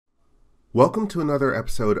Welcome to another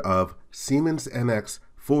episode of Siemens NX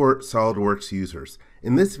for SolidWorks users.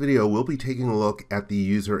 In this video, we'll be taking a look at the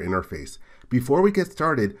user interface. Before we get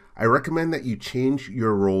started, I recommend that you change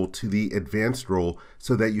your role to the advanced role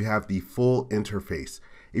so that you have the full interface.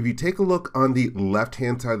 If you take a look on the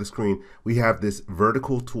left-hand side of the screen, we have this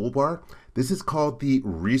vertical toolbar. This is called the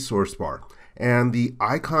resource bar. And the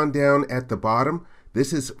icon down at the bottom,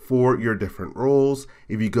 this is for your different roles.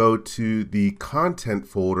 If you go to the content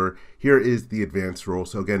folder, here is the advanced role.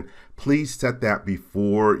 So again, please set that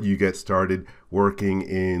before you get started working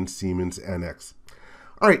in Siemens NX.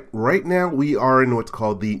 All right, right now we are in what's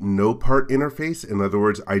called the no part interface. In other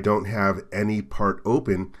words, I don't have any part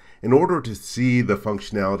open. In order to see the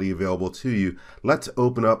functionality available to you, let's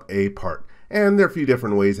open up a part. And there are a few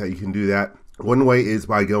different ways that you can do that. One way is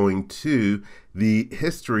by going to the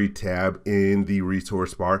History tab in the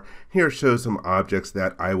resource bar. Here shows some objects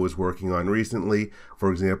that I was working on recently.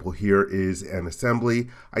 For example, here is an assembly.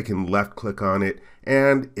 I can left click on it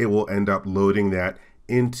and it will end up loading that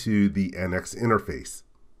into the NX interface.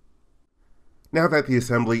 Now that the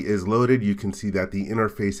assembly is loaded, you can see that the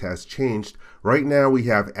interface has changed. Right now we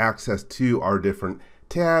have access to our different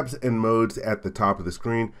tabs and modes at the top of the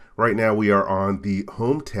screen. Right now we are on the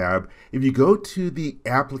Home tab. If you go to the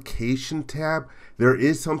Application tab, there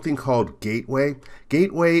is something called Gateway.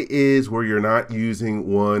 Gateway is where you're not using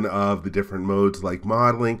one of the different modes like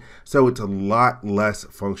modeling, so it's a lot less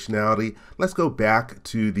functionality. Let's go back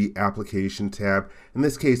to the Application tab. In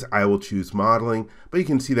this case, I will choose modeling, but you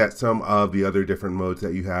can see that some of the other different modes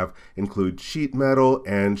that you have include Sheet Metal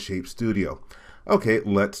and Shape Studio. Okay,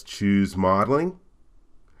 let's choose modeling.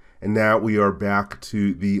 And now we are back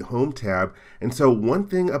to the Home tab. And so one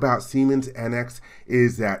thing about Siemens NX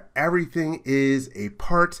is that everything is a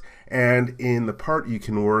part, and in the part you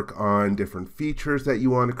can work on different features that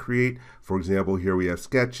you want to create. For example, here we have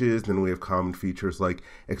sketches, then we have common features like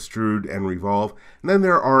extrude and revolve. And then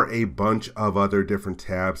there are a bunch of other different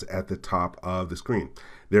tabs at the top of the screen.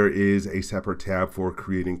 There is a separate tab for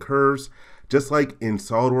creating curves. Just like in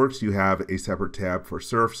SolidWorks, you have a separate tab for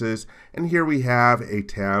surfaces, and here we have a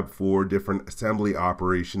tab for different assembly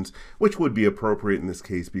operations, which would be appropriate in this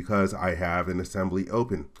case because I have an assembly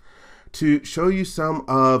open. To show you some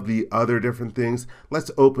of the other different things,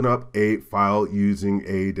 let's open up a file using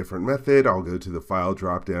a different method. I'll go to the File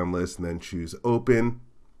drop-down list and then choose Open.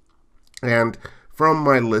 And from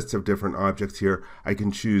my list of different objects here, I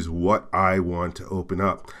can choose what I want to open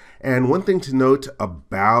up. And one thing to note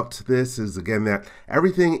about this is, again, that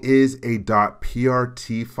everything is a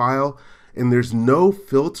 .prt file, and there's no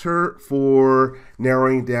filter for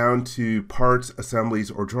narrowing down to parts,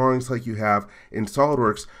 assemblies, or drawings like you have in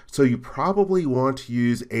SolidWorks. So you probably want to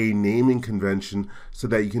use a naming convention so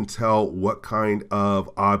that you can tell what kind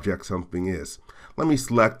of object something is. Let me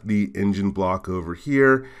select the engine block over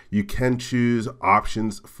here. You can choose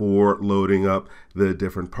options for loading up the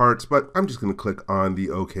different parts, but I'm just going to click on the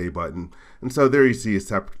OK button. And so there you see a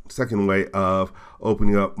second way of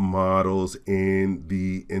opening up models in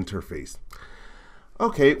the interface.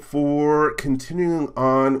 Okay, for continuing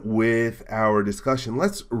on with our discussion,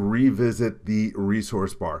 let's revisit the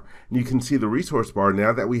resource bar. And you can see the resource bar,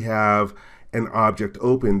 now that we have an object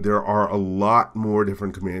open, there are a lot more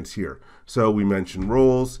different commands here. So we mentioned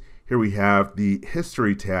roles. Here we have the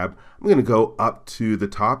History tab. I'm going to go up to the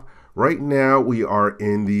top. Right now we are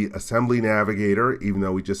in the Assembly Navigator, even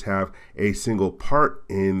though we just have a single part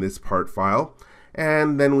in this part file.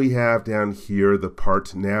 And then we have down here the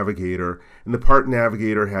Part Navigator. And the Part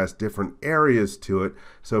Navigator has different areas to it.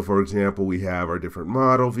 So for example, we have our different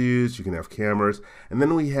model views, you can have cameras, and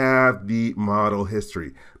then we have the model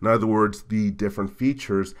history. In other words, the different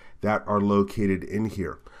features that are located in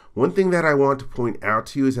here. One thing that I want to point out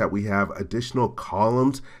to you is that we have additional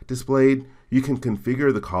columns displayed. You can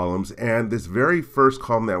configure the columns, and this very first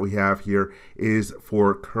column that we have here is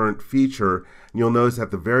for current feature. And you'll notice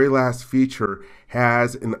that the very last feature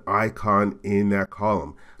has an icon in that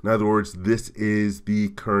column. In other words, this is the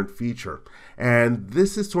current feature. And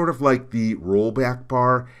this is sort of like the rollback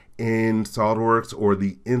bar in SolidWorks or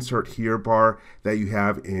the insert here bar that you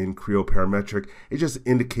have in Creo Parametric. It just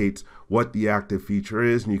indicates what the active feature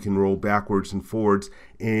is, and you can roll backwards and forwards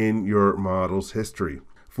in your model's history.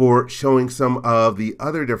 For showing some of the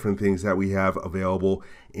other different things that we have available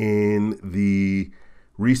in the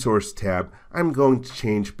Resource tab, I'm going to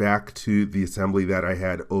change back to the assembly that I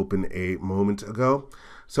had open a moment ago.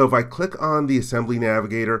 So if I click on the Assembly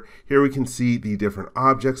Navigator, here we can see the different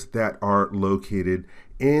objects that are located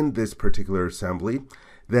in this particular assembly.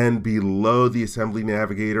 Then below the Assembly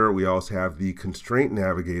Navigator, we also have the Constraint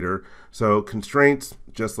Navigator. So constraints,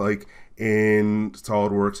 just like in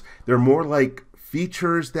SolidWorks. They're more like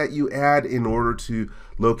features that you add in order to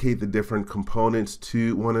locate the different components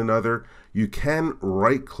to one another. You can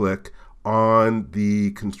right-click on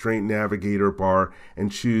the constraint navigator bar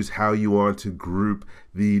and choose how you want to group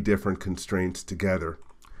the different constraints together.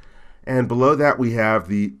 And below that we have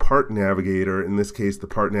the part navigator. In this case, the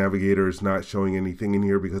part navigator is not showing anything in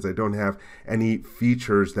here because I don't have any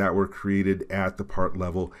features that were created at the part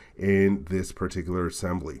level in this particular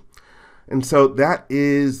assembly. And so that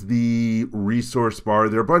is the resource bar.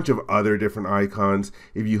 There are a bunch of other different icons.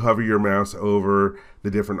 If you hover your mouse over the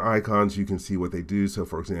different icons, you can see what they do. So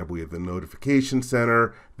for example, we have the notification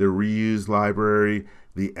center, the reuse library,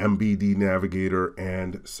 the MBD navigator,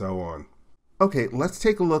 and so on. Okay, let's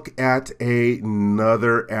take a look at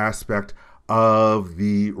another aspect of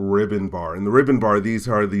the ribbon bar. In the ribbon bar, these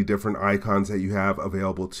are the different icons that you have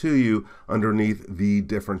available to you underneath the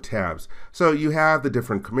different tabs. So you have the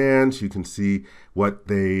different commands. You can see what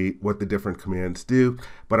the different commands do.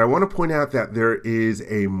 But I want to point out that there is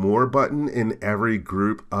a More button in every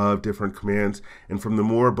group of different commands. And from the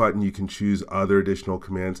More button, you can choose other additional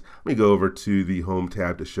commands. Let me go over to the Home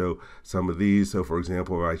tab to show some of these. So for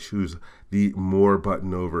example, if I choose the More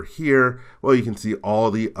button over here, well, you can see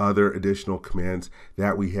all the other additional commands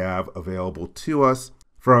that we have available to us.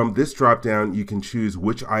 From this drop down, you can choose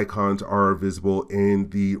which icons are visible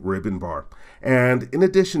in the ribbon bar. And in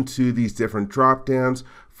addition to these different drop downs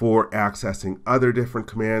for accessing other different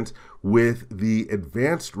commands, with the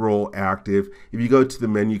advanced role active, if you go to the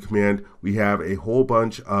menu command, we have a whole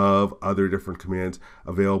bunch of other different commands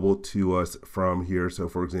available to us from here. So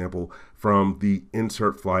for example, from the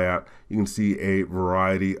insert flyout, you can see a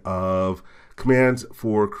variety of commands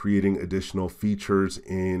for creating additional features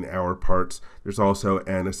in our parts. There's also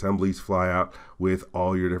an assemblies flyout with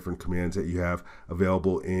all your different commands that you have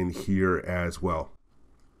available in here as well.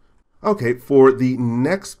 Okay, for the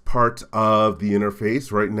next part of the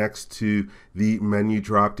interface, right next to the menu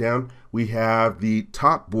dropdown, we have the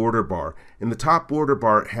top border bar. And the top border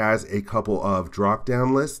bar has a couple of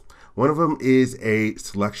drop-down lists. One of them is a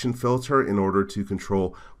selection filter in order to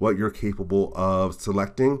control what you're capable of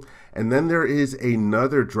selecting. And then there is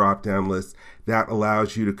another drop-down list that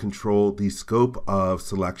allows you to control the scope of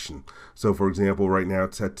selection. So for example, right now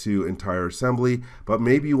it's set to entire assembly, but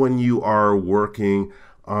maybe when you are working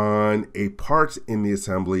on a part in the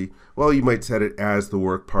assembly, well, you might set it as the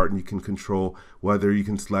work part, and you can control whether you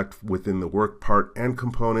can select within the work part and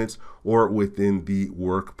components or within the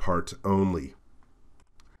work part only.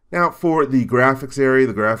 Now for the graphics area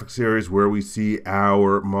is where we see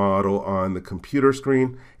our model on the computer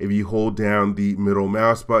screen. If you hold down the middle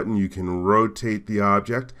mouse button, you can rotate the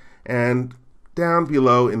object, and down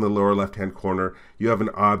below in the lower left-hand corner, you have an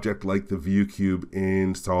object like the view cube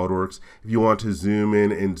in SolidWorks. If you want to zoom in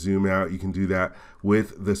and zoom out, you can do that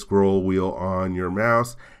with the scroll wheel on your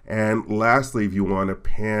mouse. And lastly, if you want to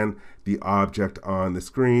pan the object on the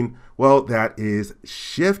screen, well, that is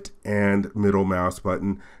Shift and middle mouse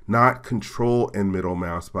button, not Control and middle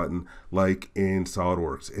mouse button like in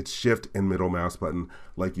SolidWorks. It's Shift and middle mouse button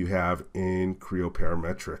like you have in Creo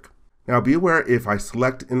Parametric. Now be aware, if I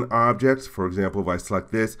select an object, for example, if I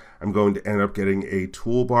select this, I'm going to end up getting a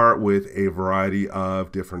toolbar with a variety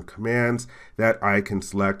of different commands that I can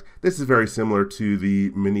select. This is very similar to the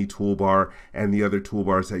mini toolbar and the other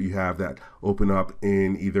toolbars that you have that open up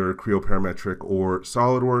in either Creo Parametric or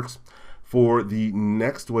SolidWorks. For the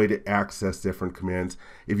next way to access different commands,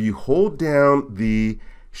 if you hold down the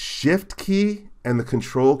Shift key and the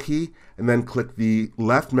Control key, and then click the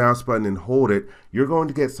left mouse button and hold it, you're going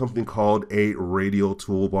to get something called a radial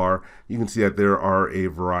toolbar. You can see that there are a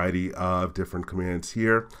variety of different commands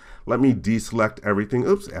here. Let me deselect everything.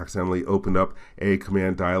 Oops, accidentally opened up a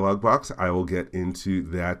command dialog box. I will get into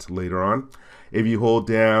that later on. If you hold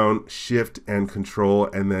down Shift and Control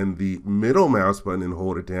and then the middle mouse button and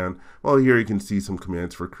hold it down, well, here you can see some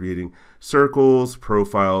commands for creating circles,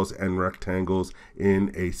 profiles, and rectangles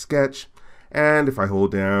in a sketch. And if I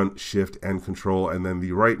hold down Shift and Control and then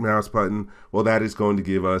the right mouse button, well, that is going to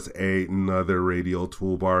give us another radial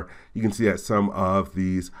toolbar. You can see that some of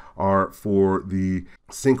these are for the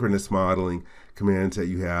synchronous modeling commands that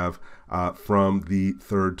you have from the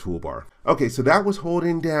third toolbar. Okay, so that was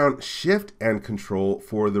holding down Shift and Control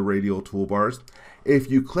for the radial toolbars.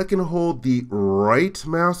 If you click and hold the right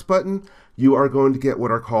mouse button, you are going to get what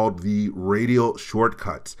are called the radial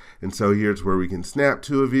shortcuts. And so here's where we can snap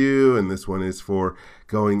to a view, and this one is for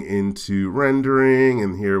going into rendering,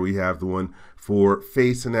 and here we have the one for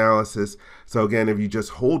face analysis. So again, if you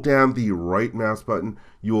just hold down the right mouse button,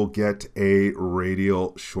 you will get a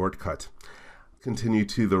radial shortcut. Continue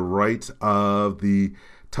to the right of the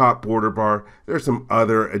top border bar. There are some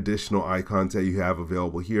other additional icons that you have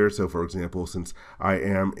available here. So for example, since I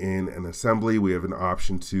am in an assembly, we have an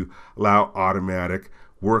option to allow automatic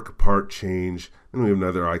work part change. And we have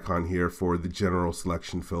another icon here for the general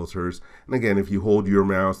selection filters. And again, if you hold your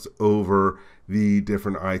mouse over the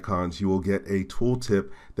different icons, you will get a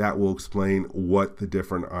tooltip that will explain what the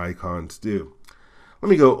different icons do. Let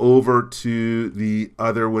me go over to the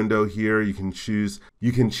other window here. You can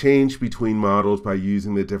change between models by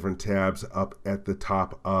using the different tabs up at the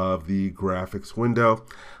top of the graphics window.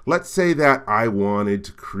 Let's say that I wanted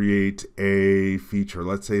to create a feature.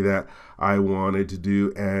 Let's say that I wanted to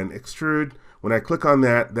do an extrude. When I click on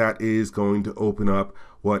that, that is going to open up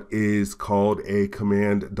what is called a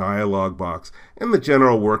command dialog box. And the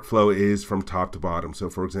general workflow is from top to bottom.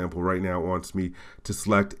 So for example, right now it wants me to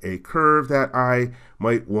select a curve that I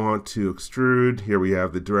might want to extrude. Here we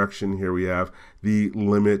have the direction. Here we have the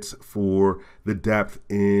limits for the depth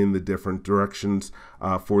in the different directions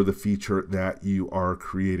for the feature that you are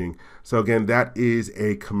creating. So again, that is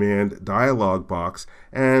a command dialog box.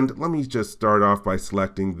 And let me just start off by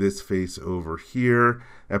selecting this face over here.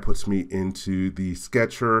 That puts me into the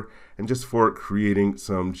sketcher. And just for creating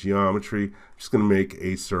some geometry, I'm just going to make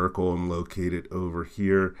a circle and locate it over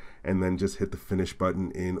here, and then just hit the finish button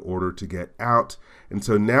in order to get out. And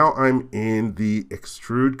so now I'm in the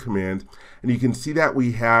extrude command, and you can see that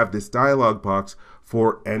we have this dialog box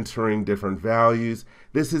for entering different values.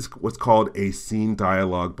 This is what's called a scene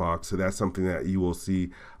dialog box. So that's something that you will see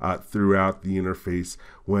throughout the interface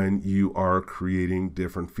when you are creating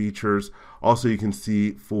different features. Also, you can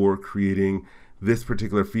see for creating this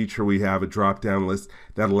particular feature, we have a drop-down list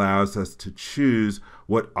that allows us to choose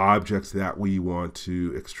what objects that we want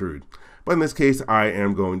to extrude. But in this case, I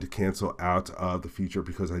am going to cancel out of the feature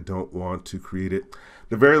because I don't want to create it.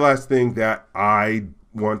 The very last thing that I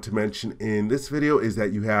want to mention in this video is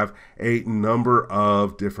that you have a number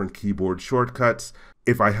of different keyboard shortcuts.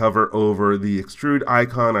 If I hover over the extrude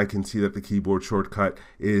icon, I can see that the keyboard shortcut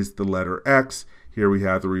is the letter X. Here we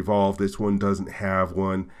have the revolve. This one doesn't have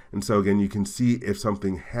one. And so again, you can see if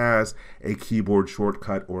something has a keyboard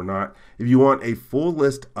shortcut or not. If you want a full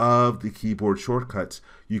list of the keyboard shortcuts,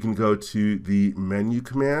 you can go to the menu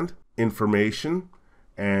command, information,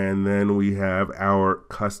 and then we have our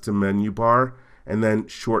custom menu bar, and then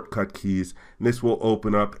shortcut keys. And this will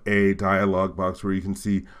open up a dialog box where you can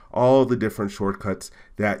see all the different shortcuts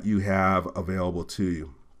that you have available to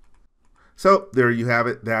you. So there you have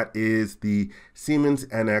it. That is the Siemens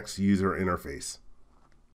NX user interface.